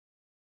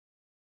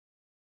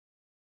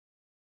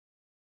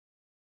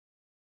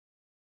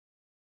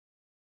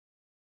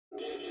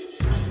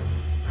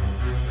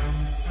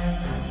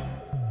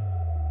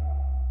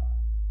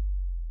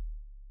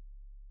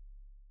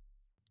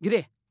ಗಿರಿ,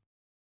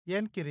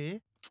 ಏನ್ ಕಿರಿ?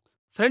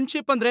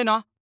 Friendship ಅಂದ್ರೇನೋ?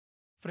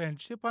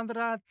 Friendship ಅಂದ್ರ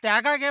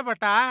ತ್ಯಾಗಾಗೆ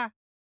ಬಟ.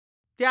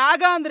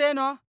 ತ್ಯಾಗ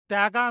ಅಂದ್ರೇನು?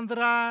 ತ್ಯಾಗ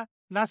ಅಂದ್ರ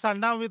ನಾ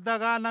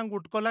ಸಣ್ಣವಿದ್ದಾಗ ನಂಗೆ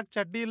ಉಟ್ಕೊಳಕ್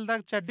ಚಡ್ಡಿ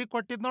ಇಲ್ದಾಗ ಚಡ್ಡಿ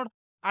ಕೊಟ್ಟಿದ್ ನೋಡ್,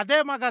 ಅದೇ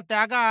ಮಗ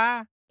ತ್ಯಾಗ.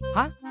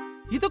 ಹಾ,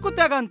 ಇದಕ್ಕೂ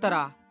ತ್ಯಾಗ ಅಂತಾರ?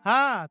 ಹಾ,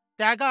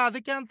 ತ್ಯಾಗ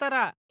ಅದಕ್ಕೆ ಅಂತಾರ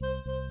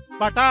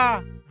ಬಟ.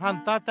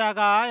 ಅಂತ ತ್ಯಾಗ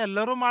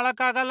ಎಲ್ಲರೂ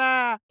ಮಾಡಕ್ಕಾಗಲ್ಲ.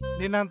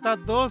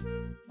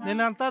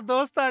 ನಿನ್ನಂತ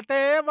ದೋಸ್ತ್ ಅಟೇ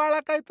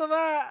ಮಾಡಕ್ಕಾಯ್ತದ.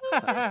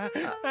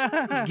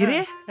 ಗಿರಿ,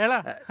 ಹೇಳ.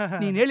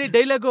 ನೀನ್ ಹೇಳಿ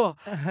ಡೈಲಾಗು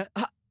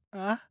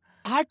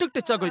ಹಾರ್ಟಿಗೆ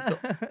ಟಚ್ ಆಗೋಯ್ತು.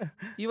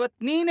 ಇವತ್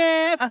ನೀನೇ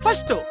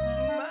ಫಸ್ಟ್.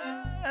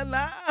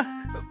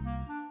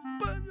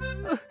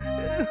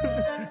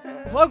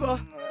 ಹೋಗೋ,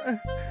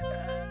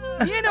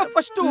 ನೀನೇ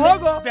ಫಸ್ಟ್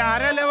ಹೋಗೋ.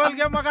 ಬ್ಯಾರೆ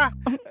ಲೆವೆಲ್ಗೆ ಮಗ.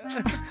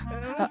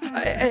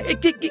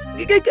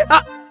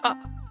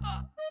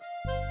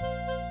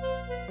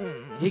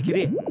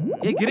 ಹೇಗಿರಿ,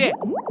 ಹೇಗಿರಿ,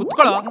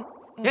 ಕುತ್ಕೊಳ್ಳೋ.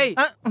 ಏಯ್,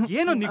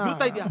 ಏನು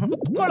ನಿಗ್ರುತ್ತಾ ಇದ್ಯಾ?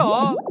 ಕುತ್ಕೊಳ್ಳೋ.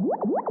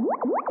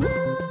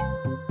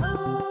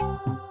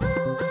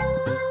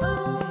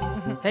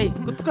 ಹೇಯ್,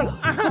 ಕುತ್ಕೊಳ್ಳೋ,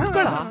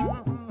 ಕುತ್ಕೊಳ್ಳೋ.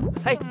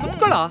 ಹೇಯ್,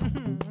 ಕುತ್ಕೊಳ್ಳೋ.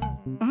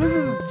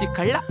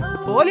 ಚಿಕ್ಕಳ್ಳ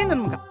ಪೋಲಿ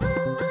ನನ್ ಮಗ.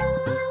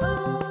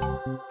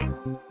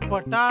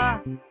 But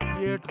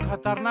eight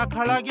Khatarnak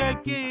ಹಳಾಗಿ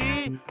hockey.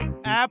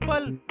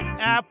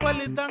 Apple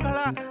ಇದ್ದಂಗ ಹಳ.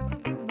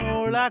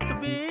 ನೋಳಾಕ್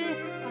ಬಿ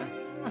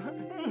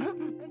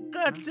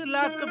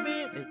ಕಚ್ಚಲಾಕ್ ಬಿ.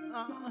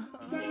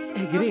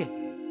 ಗಿರಿ,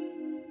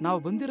 ನಾವು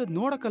ಬಂದಿರೋದ್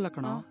ನೋಡಕ್ಕಲ್ಲ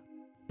ಕಣೋ,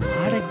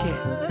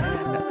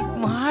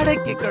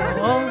 ಮಾಡಕ್ಕೆ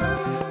ಕಣೋ.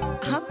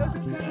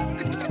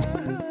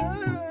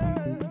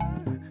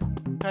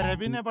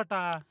 ಕರೆಬಿನೇ ಬಟ.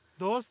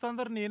 ದೋಸ್ತ್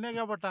ಅಂದ್ರ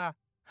ನೀನೇಗೆ ಬಟ.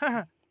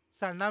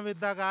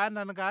 ಸಣ್ಣವಿದ್ದಾಗ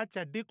ನನ್ಗ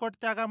ಚಡ್ಡಿ ಕೊಟ್ಟು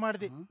ತ್ಯಾಗ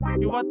ಮಾಡ್ದಿ.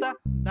 ಇವತ್ತ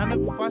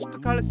ನನಗ್ ಫಸ್ಟ್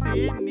ಕಳ್ಸಿ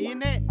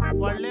ನೀನೇ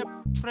ಒಳ್ಳೆ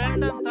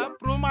ಫ್ರೆಂಡ್ ಅಂತ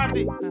ಪ್ರೂವ್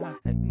ಮಾಡ್ದಿ.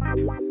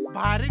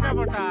 ಭಾರಿಗ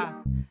ಬಟ.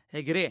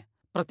 ಹೇಗಿರಿ,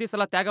 ಪ್ರತಿ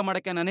ಸಲ ತ್ಯಾಗ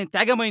ಮಾಡಕ್ಕೆ ನಾನೇನ್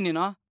ತ್ಯಾಗಮೈ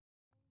ನೀನು?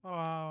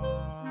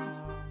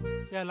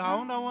 ಎಲ್ಲ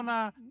ಅವನವನ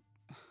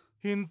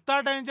ಇಂಥ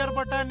ಡೇಂಜರ್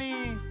ಬಟ ನೀ.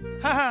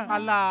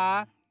 ಅಲ್ಲ,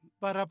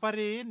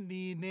 ಬರಪರಿ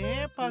ನೀನೇ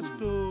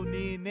ಫಸ್ಟು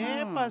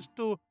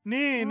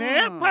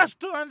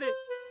ಅಂದೆ.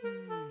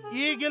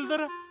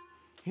 ಈಗಿಲ್ದ್ರ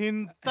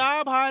ಇಂಥ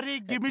ಭಾರಿ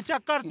ಗಿಮಿ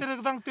ಚಕ್ಕರ್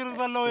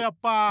ತಿರುಗ್ದಲ್ಲೋ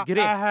ಯಪ್ಪ.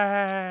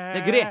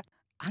 ಗಿರಿ,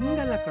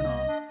 ಹಂಗಲ್ಲ ಕಣೋ.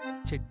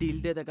 ಚಡ್ಡಿ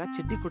ಇಲ್ದೇದಾಗ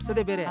ಚಡ್ಡಿ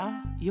ಕೊಡ್ಸೋದೇ ಬೇರೆ,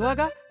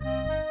 ಇವಾಗ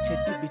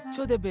ಚಡ್ಡಿ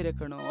ಬಿಚ್ಚೋದೇ ಬೇರೆ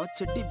ಕಣೋ.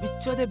 ಚಡ್ಡಿ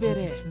ಬಿಚ್ಚೋದೇ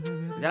ಬೇರೆ.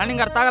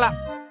 ನಿಂಗೆ ಅರ್ಥ ಆಗಲ್ಲ.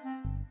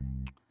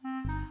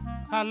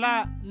 ಅಲ್ಲ,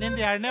 ನಿಂದ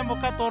ಎರಡನೇ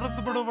ಮುಖ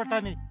ತೋರಿಸ್ಬಿಡು ಬಟ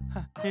ನೀ.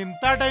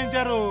 ಇಂಥ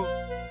ಡೇಂಜರು.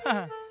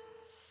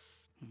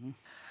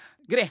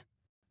 ಗಿರಿ,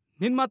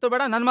 ನಿನ್ ಮಾತು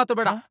ಬೇಡ, ನನ್ ಮಾತು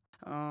ಬೇಡ.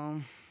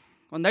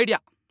 ಒಂದ್ ಐಡಿಯಾ,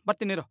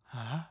 ಬರ್ತೀನಿರು.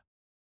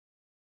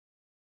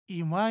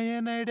 ಇವ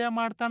ಏನ್ ಐಡಿಯಾ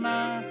ಮಾಡ್ತಾನ?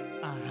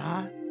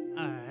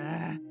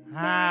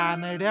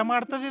 ಐಡಿಯಾ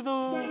ಮಾಡ್ತದಿದು.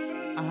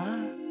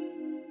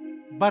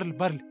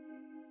 ಬರ್ಲಿ.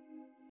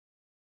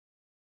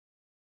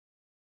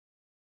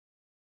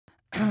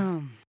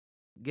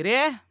 ಗಿರಿ,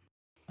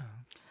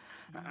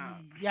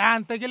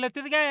 ಯಾನ್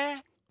ತೆಗಿಲತ್ತಿದ್ಗೆ?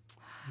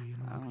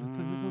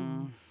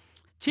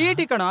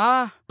 ಚೀಟಿ ಕಣ.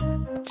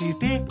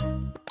 ಚೀಟಿ?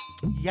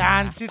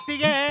 ಯಾನ್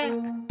ಚೀಟಿಗೆ?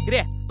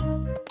 ಗಿರಿ,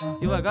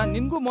 ಇವಾಗ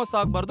ನಿನ್ಗೂ ಮೋಸ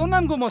ಆಗ್ಬಾರ್ದು,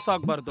 ನನ್ಗೂ ಮೋಸ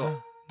ಆಗ್ಬಾರ್ದು.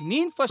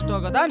 ನೀನ್ ಫಸ್ಟ್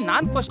ಹೋಗೋದ,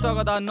 ನಾನ್ ಫಸ್ಟ್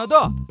ಹೋಗೋದ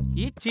ಅನ್ನೋದು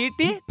ಈ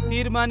ಚೀಟಿ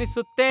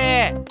ತೀರ್ಮಾನಿಸುತ್ತೆ.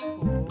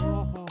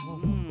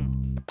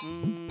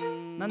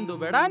 ನಂದು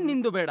ಬೇಡ,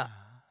 ನಿಂದು ಬೇಡ.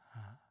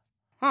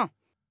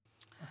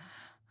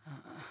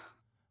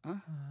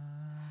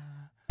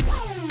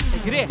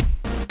 ಗಿರಿ,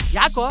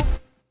 ಯಾಕೋ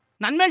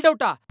ನನ್ ಮೇಲೆ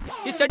ಡೌಟಾ?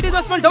 ಈ ಚಡ್ಡಿ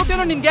ದೋಸ್ ಮೇಲೆ ಡೌಟ್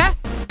ಏನೋ ನಿನ್ಗೆ?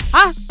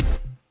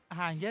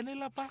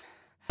 ಹಂಗೇನಿಲ್ಲಪ್ಪ.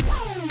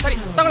 ಸರಿ,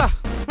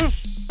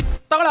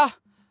 ತಗೊಳ.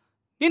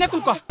 ನೀನೇ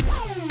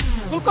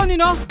ಕುಲ್ಕೋ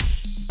ನೀನು.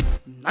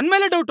 ನನ್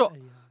ಮೇಲೆ ಡೌಟು.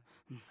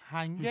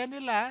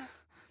 ಹಂಗೇನಿಲ್ಲ.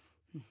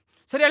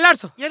 ಸರಿ,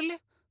 ಎಲ್ಲಾಡ್ಸು. ಇರ್ಲಿ.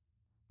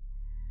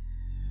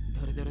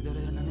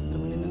 ದೇವ್ರೆ, ನನ್ನ ಹೆಸರು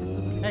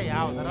ಬರಲಿ.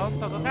 ಯಾವ್ದಾರ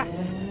ತಗೋಕ.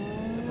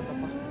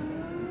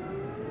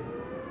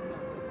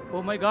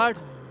 ಓ ಮೈ ಗಾಡ್,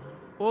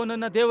 ಓ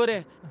ನನ್ನ ದೇವರೇ,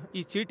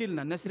 ಈ ಚೀಟಿಲ್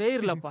ನನ್ನ ಹೆಸರೇ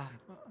ಇರ್ಲಪ್ಪ.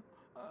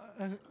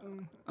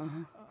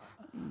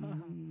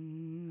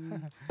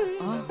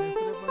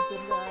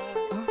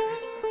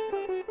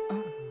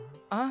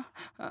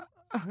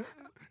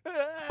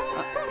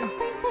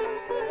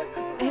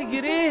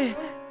 ಗಿರಿ,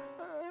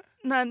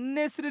 ನನ್ನ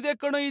ಹೆಸರಿದೆ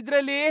ಕಣೋ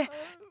ಇದ್ರಲ್ಲಿ.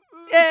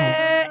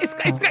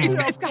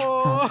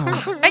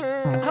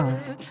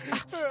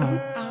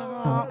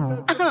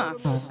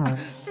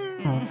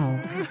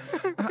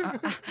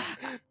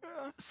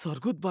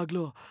 ಸ್ವರ್ಗದ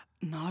ಬಾಗ್ಲು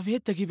ನಾವೇ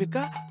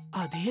ತೆಗಿಬೇಕಾ,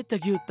 ಅದೇ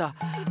ತೆಗಿಯುತ್ತಾ?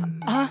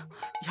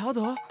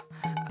 ಯಾವ್ದೋ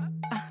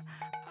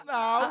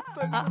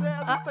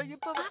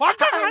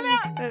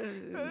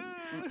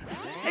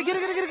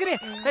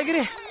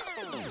ಗಿರಿ,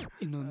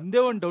 ಇನ್ನೊಂದೇ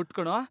ಒಂದ್ ಡೌಟ್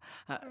ಕಣೋ.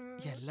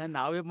 ಎಲ್ಲ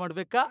ನಾವೇ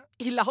ಮಾಡ್ಬೇಕಾ,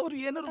 ಇಲ್ಲ ಅವ್ರು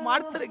ಏನಾರು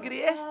ಮಾಡ್ತಾರೆ? ಗಿರಿ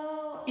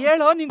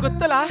ಹೇಳೋ, ನಿಂಗ್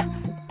ಗೊತ್ತಲ್ಲ,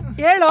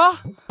 ಹೇಳೋ.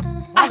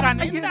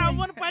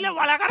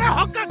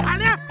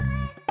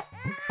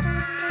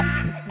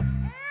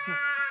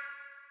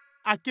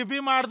 ಅಕ್ಕಿ ಬಿ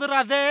ಮಾಡಿದ್ರು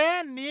ಅದೇ,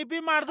 ನೀ ಬಿ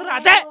ಮಾಡಿದ್ರು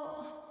ಅದೇ.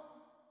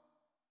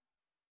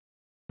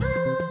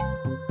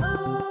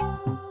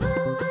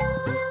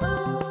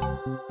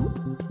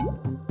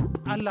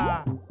 ಇಲ್ಲ.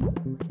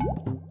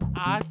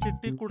 ಆ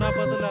ಚಿಟ್ಟಿ ಕೂಡ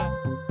ಬದಲ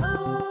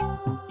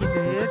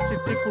ಇದೇ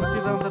ಚಿಟ್ಟಿ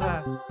ಕೊಡ್ತಿದಂದ್ರ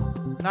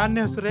ನನ್ನ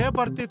ಹೆಸರೇ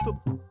ಬರ್ತಿತ್ತು.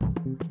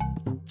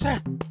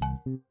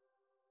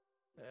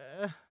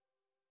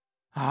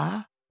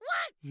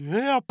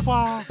 ಏ ಅಪ್ಪ,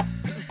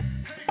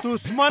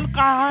 ದುಶ್ಮನ್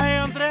ಕಹಾ ಹೈ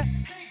ಅಂದ್ರೆ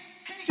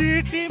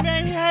ಚೀಟಿ ಮೇ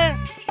ಹೈ.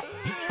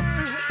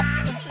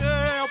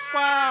 ಅಪ್ಪ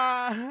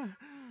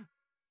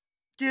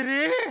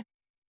ಕಿರಿ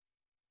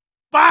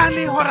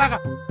ಪಾನಿ ಹೊರಗ,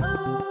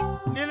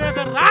 ನಿನಗ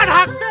ರಾಡ್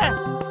ಹಾಕ್ತೆ.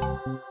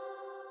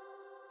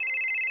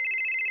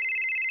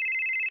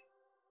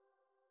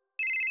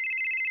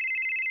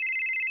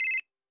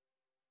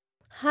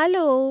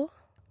 ಹಲೋ.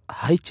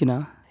 ಹಾಯ್ ಚಿನ್ನ,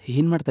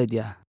 ಏನ್ ಮಾಡ್ತಾ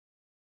ಇದ್ಯಾ?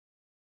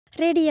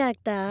 ರೆಡಿ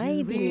ಆಗ್ತಾ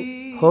ಇದ್ದೀನಿ.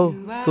 ಹೋ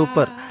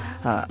ಸೂಪರ್.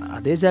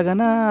 ಅದೇ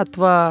ಜಾಗನಾ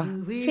ಅಥವಾ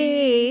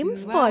ಸೇಮ್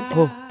ಸ್ಪಾಟ್?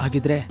 ಹೋ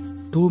ಹಾಗಿದ್ರೆ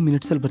 2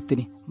 minutes ಅಲ್ಲಿ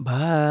ಬರ್ತೀನಿ.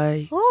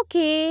 ಬಾಯ್.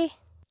 Okay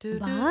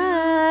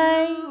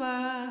bye.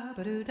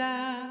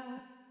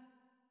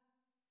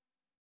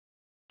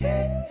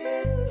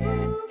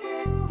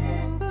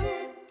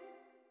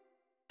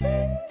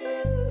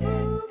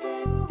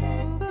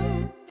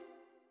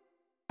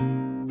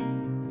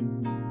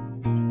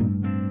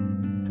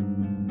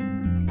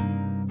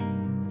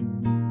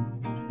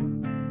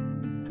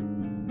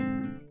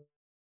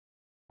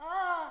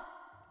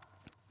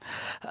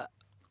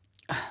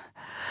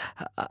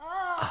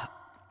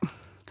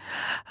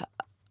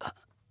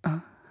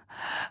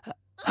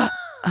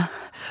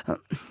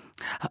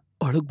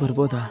 ಒಳಗ್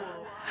ಬರ್ಬೋದಾ?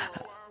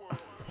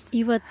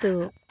 ಇವತ್ತು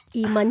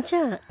ಈ ಮಂಚ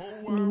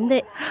ನಿಂದೆ,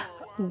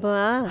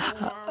 ಬಾ.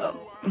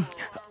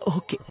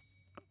 ಓಕೆ.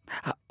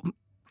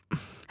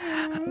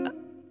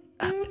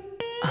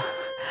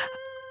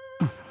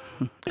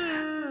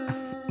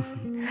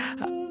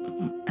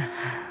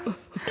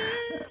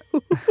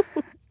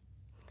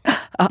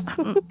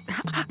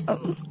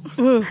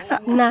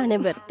 ನಾನೇ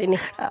ಬರ್ತೀನಿ.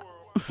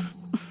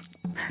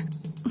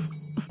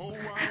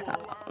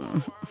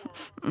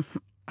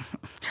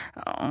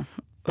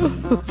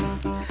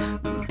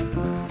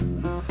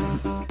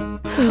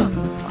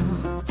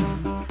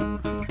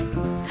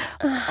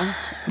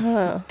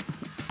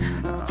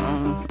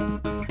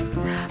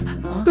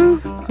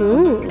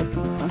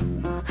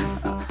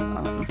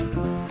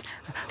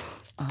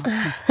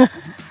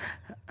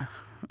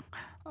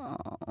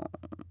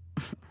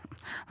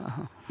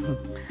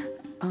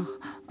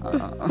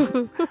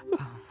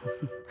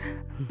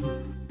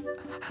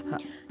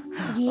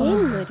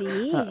 ಏನ್ ಮರಿ?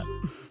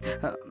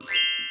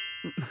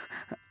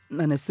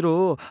 ನನ್ನ ಹೆಸರು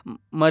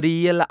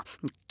ಮರಿಯಲ್ಲ,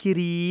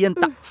 ಕಿರಿ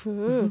ಅಂತ.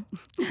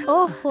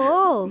 ಓಹೋ,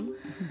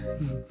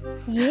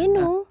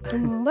 ಏನು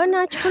ತುಂಬಾ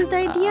ನಾಚ್ಕೊಳ್ತಾ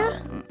ಇದೀಯಾ?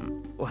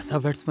 ಹೊಸ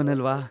ಬ್ಯಾಟ್ಸ್ಮನ್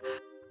ಅಲ್ವಾ,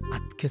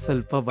 ಅದಕ್ಕೆ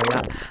ಸ್ವಲ್ಪ ಭಯ.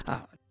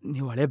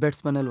 ನೀವು ಹಳೆ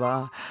ಬ್ಯಾಟ್ಸ್ಮನ್ ಅಲ್ವಾ,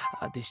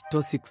 ಅದೆಷ್ಟೋ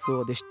 6,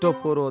 ಅದೆಷ್ಟೋ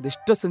 4,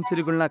 ಅದೆಷ್ಟೋ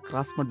ಸೆಂಚುರಿಗಳನ್ನ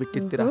ಕ್ರಾಸ್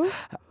ಮಾಡಿಬಿಟ್ಟಿರ್ತೀರ.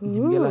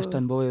 ನಿಮಗೆಲ್ಲ ಅಷ್ಟು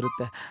ಅನುಭವ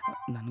ಇರುತ್ತೆ,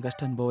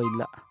 ನನಗಷ್ಟು ಅನುಭವ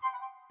ಇಲ್ಲ.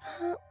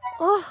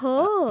 ಓಹೋ,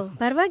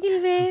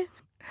 ಪರವಾಗಿಲ್ವೇ?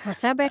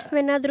 ಹೊಸ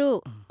ಬ್ಯಾಟ್ಸ್ಮನ್ ಆದ್ರೂ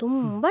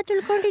ತುಂಬಾ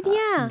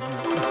ತಿಳ್ಕೊಂಡಿದ್ಯಾ?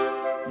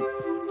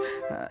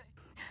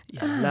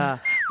 ಎಲ್ಲ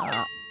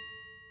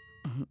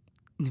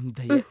ನಿಮ್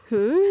ದಯೆ.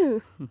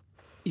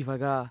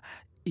 ಇವಾಗ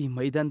ಈ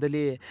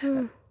ಮೈದಾನದಲ್ಲಿ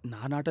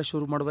ನಾನು ಆಟ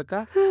ಶುರು ಮಾಡ್ಬೇಕಾ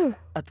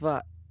ಅಥವಾ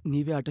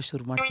ನೀವೇ ಆಟ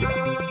ಶುರು ಮಾಡ್ತೀರಾ?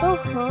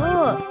 ಓಹೋ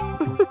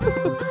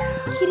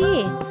ಕಿರಿ,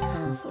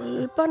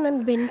 ಸ್ವಲ್ಪ ನನ್ನ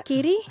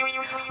ಬೆನ್ಕಿರಿ.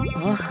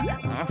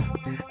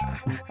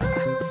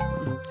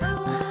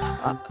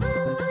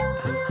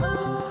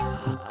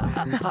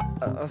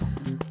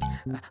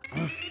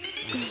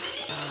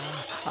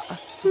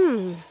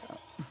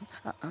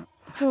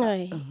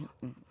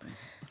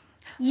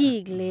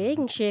 ಈಗಲೇ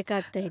ಹಿಂಗೆ ಶೇಕ್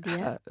ಆಗ್ತಾ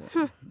ಇದೆಯಾ?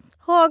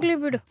 ಹೋಗ್ಲಿ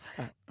ಬಿಡು,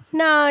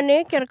 ನಾನೇ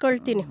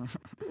ಕೆರ್ಕೊಳ್ತೀನಿ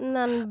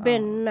ನನ್ನ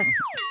ಬೆನ್ನ.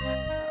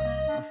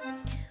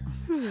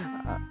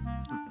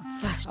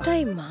 ಫಸ್ಟ್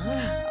ಟೈಮಾ?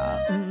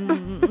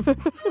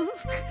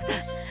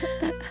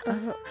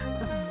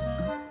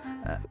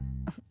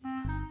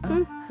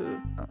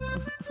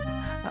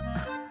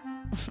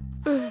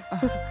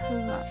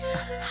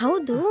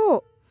 ಹೌದು,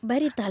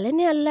 ಬರೀ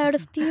ತಲೆನೇ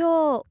ಅಲ್ಲಾಡಿಸ್ತೀಯೋ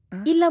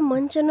ಇಲ್ಲ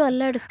ಮಂಚನೂ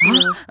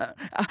ಅಲ್ಲಾಡಿಸ್ತೀಯೋ?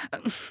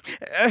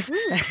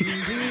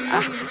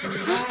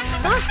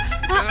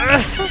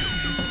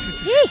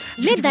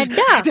 ಲೇ ದಡ್ಡ,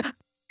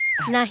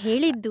 ನಾ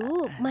ಹೇಳಿದ್ದು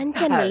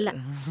ಮಂಚನಲ್ಲ,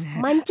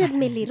 ಮಂಚದ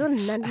ಮೇಲಿರೋ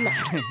ನನ್ನ.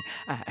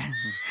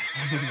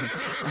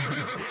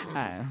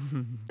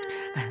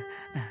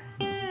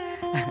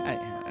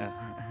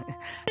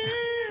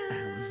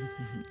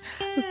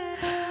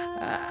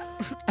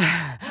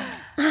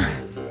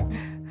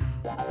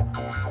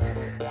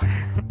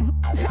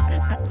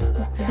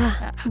 ಬಾ,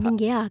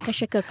 ನಿಂಗೆ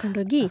ಆಕಾಶ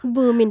ಕರ್ಕೊಂಡೋಗಿ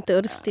ಭೂಮಿನ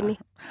ತೋರಿಸ್ತೀನಿ.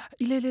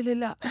 ಇಲ್ಲ ಇಲ್ಲ ಇಲ್ಲ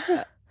ಇಲ್ಲ,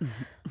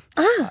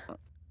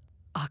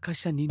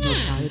 ಆಕಾಶ ನೀನ್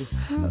ನೋಡ್ತಾ ಇರು,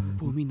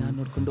 ಭೂಮಿ ನಾನ್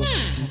ನೋಡ್ಕೊಂಡು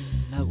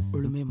ಚೆನ್ನಾಗಿ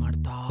ಉಳುಮೆ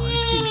ಮಾಡ್ತಾ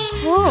ಇರ್ತೀನಿ.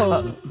 ಓ,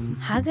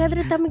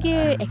 ಹಾಗಾದ್ರೆ ತಮಗೆ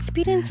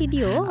ಎಕ್ಸ್ಪೀರಿಯನ್ಸ್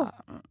ಇದೆಯೋ?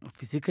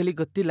 ಫಿಸಿಕಲಿ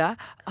ಗೊತ್ತಿಲ್ಲ,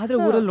 ಆದ್ರೆ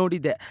ಊರಲ್ಲಿ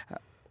ನೋಡಿದ್ದೆ.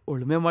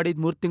 ಉಳುಮೆ ಮಾಡಿದ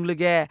 3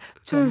 ತಿಂಗಳಿಗೆ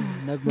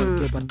ಚೆನ್ನಾಗಿ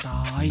ಮೊಳಕೆ ಬರ್ತಾ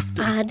ಇತ್ತು.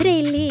 ಆದ್ರೆ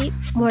ಇಲ್ಲಿ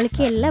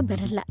ಮೊಳಕೆ ಎಲ್ಲ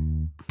ಬರಲ್ಲ,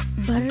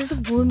 ಬರಡು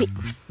ಭೂಮಿ.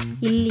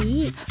 ಇಲ್ಲಿ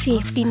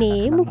ಸೇಫ್ಟಿನೇ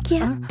ಮುಖ್ಯ.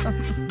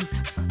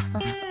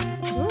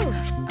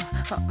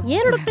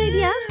 ಏನ್ ಹುಡುಕ್ತಾ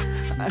ಇದೀಯಾ?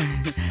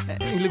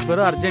 ಇಲ್ಲಿಗೆ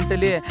ಬರೋ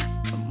ಅರ್ಜೆಂಟಲ್ಲಿ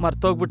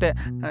ಮರ್ತೋಗ್ಬಿಟ್ಟೆ,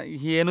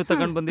 ಏನು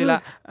ತಗೊಂಡು ಬಂದಿಲ್ಲ.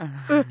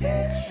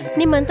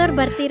 ನಿಮ್ಮಂಥವ್ರು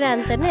ಬರ್ತೀರಾ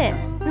ಅಂತಾನೆ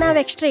ನಾವು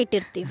ಎಕ್ಸ್ಟ್ರಾ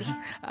ಇಟ್ಟಿರ್ತೀವಿ.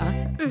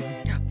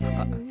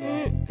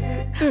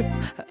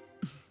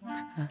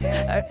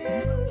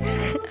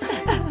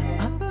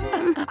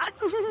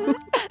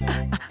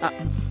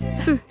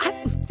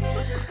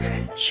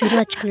 ಶುರು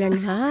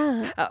ಹಚ್ಕೊಳ್ಳೋಣವಾ?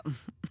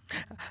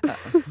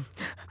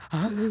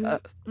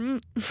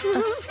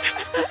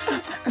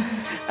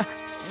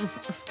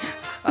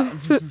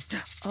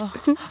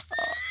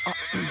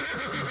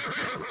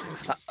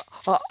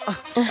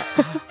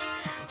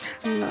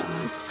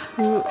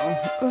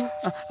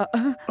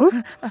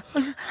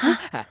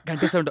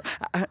 ಗಂಟೆ ಸೌಂಡು.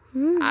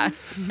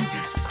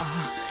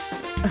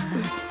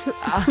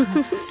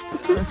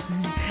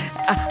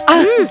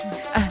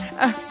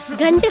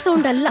 ಗಂಟೆ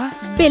ಸೌಂಡ್ ಅಲ್ಲ,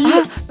 ಬೆಲ್ಲು.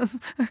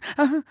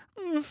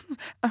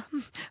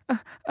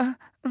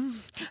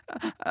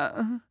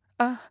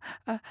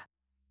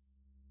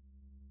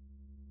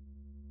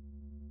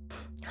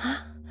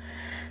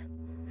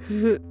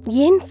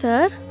 ಏನ್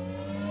ಸರ್?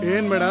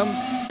 ಏನ್ ಮೇಡಮ್,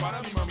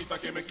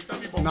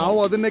 ನಾವು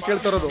ಅದನ್ನೇ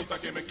ಕೇಳ್ತಾ ಇರೋದು.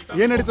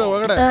 ಏನ್ ನಡೀತದೆ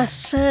ಒಳಗಡೆ?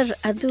 ಸರ್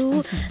ಅದು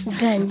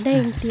ಗಂಡ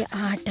ಹೆಂಡತಿ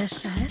ಆಟ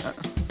ಸರ್.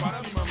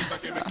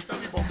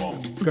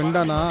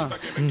 ಗಂಡನಾ?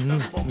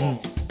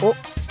 ಓ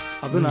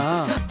ಅದನಾ?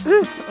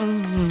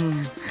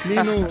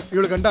 ನೀನು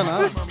ಇವಳು ಗಂಡನಾ?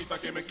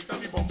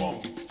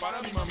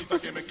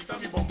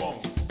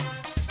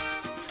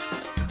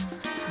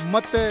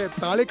 ಮತ್ತೆ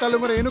ತಾಳಿ ಕಾಲು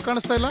ಮರ ಏನು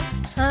ಕಾಣಿಸ್ತಾ ಇಲ್ಲ.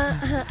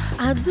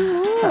 ಅದು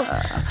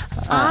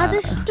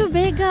ಆದಷ್ಟು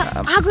ಬೇಗ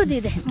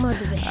ಆಗೋದಿದೆ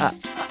ಮದುವೆ.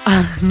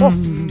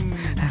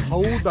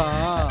 ಹೌದಾ,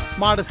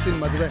 ಮಾಡಿಸ್ತೀನಿ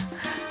ಮದುವೆ.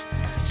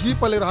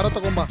 ಜೀಪಲ್ಲಿರೋ ಹರ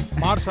ತಗೊಂಬ,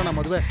 ಮಾಡಿಸೋಣ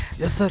ಮದುವೆ.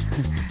 Yes sir.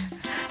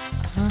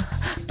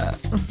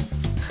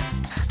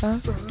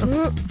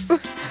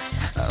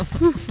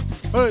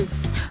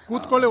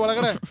 ಕೂತ್ಕೊಳ್ಳಿ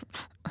ಒಳಗಡೆ.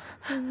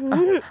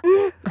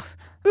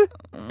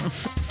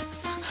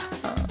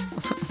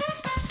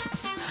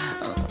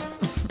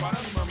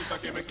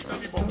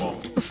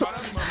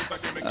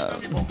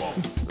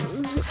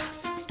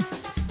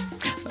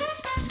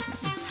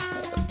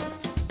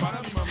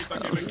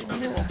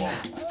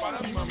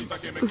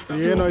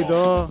 ಏನೋ ಇದು?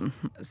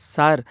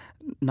 ಸರ್,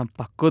 ನಮ್ಮ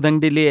ಪಕ್ಕದ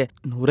ಅಂಗಡಿಲಿ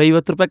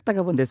 150 ರೂಪಾಯಿಗೆ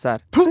ತಗೊಬಂದೆ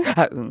ಸರ್.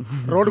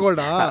 ರೋಡ್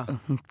ಗೋಲ್ಡಾ?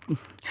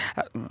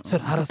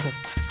 ಸರ್ ಹಾರ ಸರ್.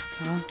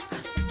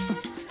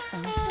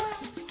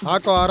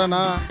 ಹಾಕೋ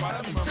ಹಾರನಾ?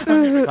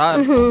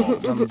 ಸರ್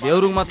ನಮ್ಮ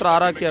ದೇವ್ರಿಗೆ ಮಾತ್ರ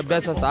ಹಾರ ಹಾಕಿ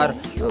ಅಭ್ಯಾಸ ಸರ್.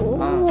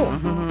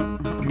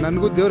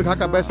 ನನ್ಗೂ ದೇವ್ರಿಗೆ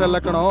ಹಾಕಿ ಅಭ್ಯಾಸ ಇಲ್ಲ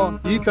ಕಣೋ.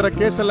 ಈ ತರ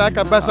ಕೇಸಲ್ಲಿ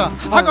ಯಾಕೆ ಅಭ್ಯಾಸ?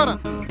 ಹಾಕೋರ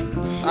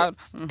ಸರ್.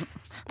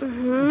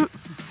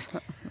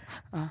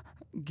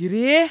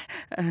 ಗಿರಿ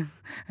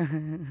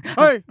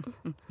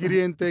ಗಿರಿ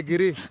ಅಂತೆ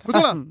ಗಿರಿ.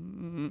 ಕೂತ್ಕೊಳ್ಳ.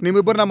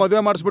 ನಿಮ್ಮಿಬ್ಬರನ್ನ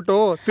ಮದುವೆ ಮಾಡಿಸ್ಬಿಟ್ಟು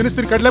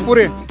ತಿನ್ನಿಸ್ತೀನಿ ಕಡ್ಲೆ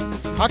ಪೂರಿ.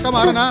 ಹಾಕಮ್ಮ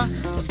ಹಾರನ.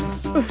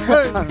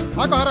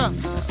 ಹಾಕೋ ಹಾರ.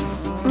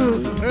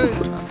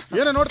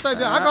 ಏನೋ ನೋಡ್ತಾ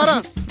ಇದ್ಯಾ? ಹಾಕೋ ಹಾರ.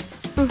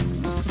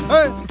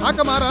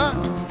 ಹಾಕಮ್ಮ ಹಾರ.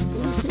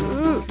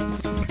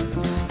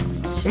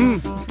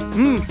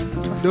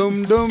 ಡುಮ್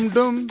ಡುಮ್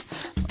ಡುಮ್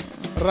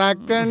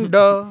ರಾಕಂಡ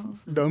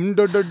ಡಮ್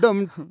ಡೊಡ್ಡ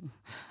ಡಮ್.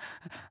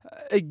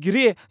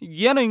 ಗಿರಿ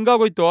ಏನೋ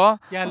ಹಿಂಗಾಗೋಯ್ತು?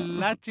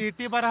 ಎಲ್ಲ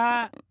ಚೀಟಿ ಬರಹ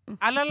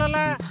ಅಲ್ಲಲ್ಲ,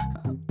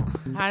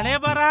 ಹಣೆ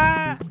ಬರಹ.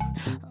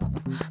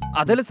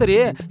 ಅದೆಲ್ಲ ಸರಿ,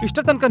 ಇಷ್ಟ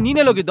ತನಕ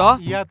ನೀನೆಲ್ಲೋಗಿದ್ದೋ?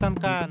 ಈ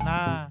ತನಕ ನಾ.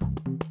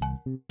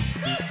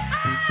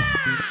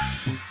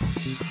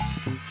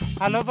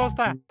 ಹಲೋ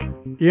ದೋಸ್ತ.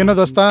 ಏನೋ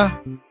ದೋಸ್ತ?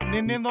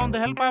 ನಿನ್ನಿಂದ ಒಂದು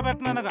ಹೆಲ್ಪ್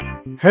ಆಗ್ಬೇಕು ನನಗ.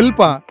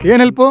 ಹೆಲ್ಪಾ?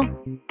 ಏನ್ ಹೆಲ್ಪು?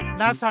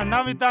 ನಾ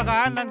ಸಣ್ಣವಿದ್ದಾಗ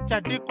ನಂಗೆ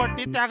ಚಡ್ಡಿ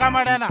ಕೊಟ್ಟಿ ತ್ಯಾಗ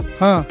ಮಾಡ್ಯಾನ.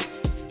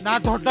 ನಾ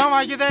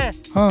ದೊಡ್ಡವಾಗಿದೆ.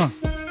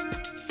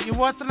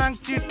 ಇವತ್ತು ನಂಗೆ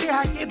ಚಿಟ್ಟಿ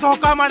ಹಾಕಿ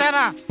ಧೋಕಾ ಮಾಡ್ಯಾನ.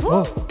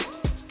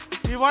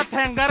 ಇವತ್ತು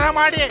ಹೆಂಗಾರ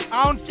ಮಾಡಿ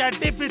ಅವನ್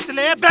ಚಡ್ಡಿ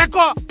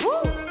ಬಿಚ್ಚಲೇಬೇಕು.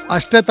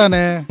 ಅಷ್ಟೇ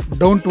ತಾನೇ,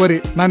 ಡೋಂಟ್ ವರಿ,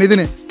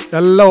 ನಾನಿದ್ದೀನಿ.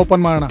 ಎಲ್ಲ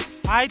ಓಪನ್ ಮಾಡೋಣ.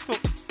 ಆಯ್ತು,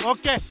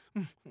 ಓಕೆ.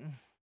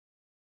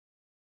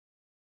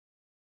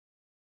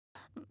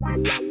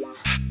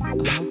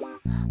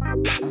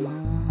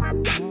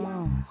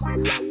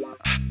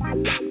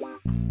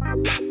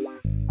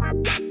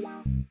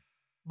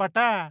 ಬಟ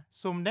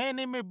ಸುಮ್ನೆ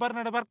ನಿಮ್ಮಿಬ್ಬರು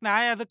ನಡ್ಬರ್ಕ್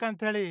ನ್ಯಾಯ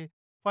ಅದಕ್ಕಂತ ಹೇಳಿ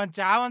ಒಂದ್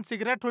ಚಾ ಒಂದ್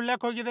ಸಿಗರೇಟ್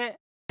ಹುಳ್ಳ್ಯಾಕ್ ಹೋಗಿದೆ.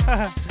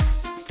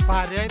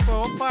 ಭಾರಿ ಆಯ್ತು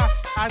ಓಪ್ಪ.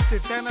 ಆ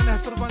ಚಿಟ್ಟ್ಯಾಗ ನನ್ನ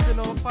ಹೆಸರು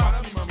ಬಂದಿಲ್ಲ ಓಪ್ಪ.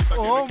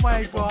 ಓ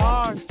ಮೈ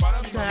god,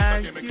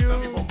 thank you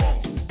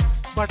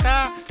but.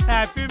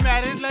 Happy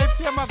married life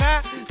ಮಗ.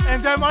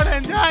 ಎಂಜಾಯ್ ಮಾಡು,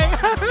 ಎಂಜಾಯ್.